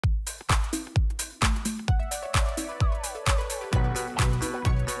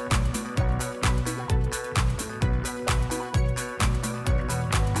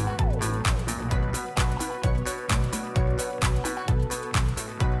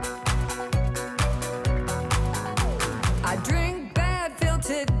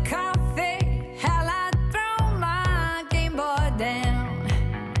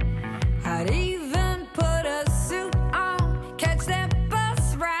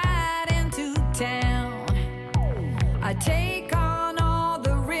take on all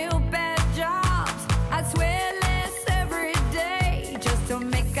the real bad jobs. I swear less every day just to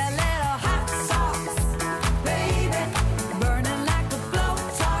make a little hot sauce, baby. Burning like a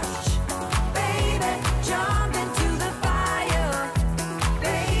blowtorch, baby. Jump into the fire,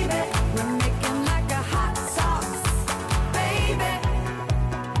 baby. We're making like a hot sauce, baby,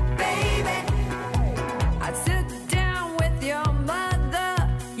 baby. I'd sit down with your mother,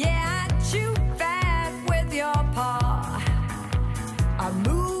 yeah, I'd chew fat with your paw. I'd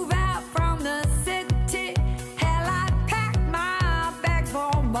move out from the city, hell, I'd pack my bags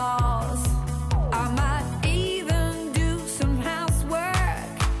for malls. I might even do some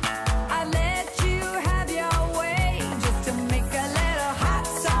housework. I'd let you have your way just to make a little hot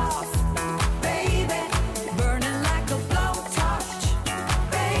sauce, baby. Burning like a blowtorch,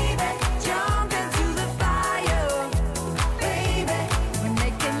 baby. Jump into the fire, baby. We're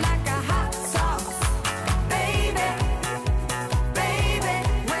making like a hot sauce, baby, baby.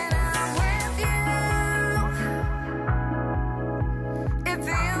 When I'm with you, it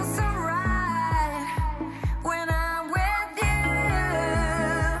feels so right. When I'm with you,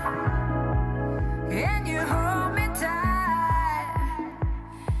 and you hold me tight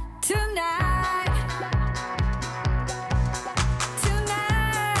tonight,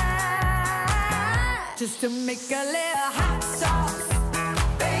 tonight, just to make a little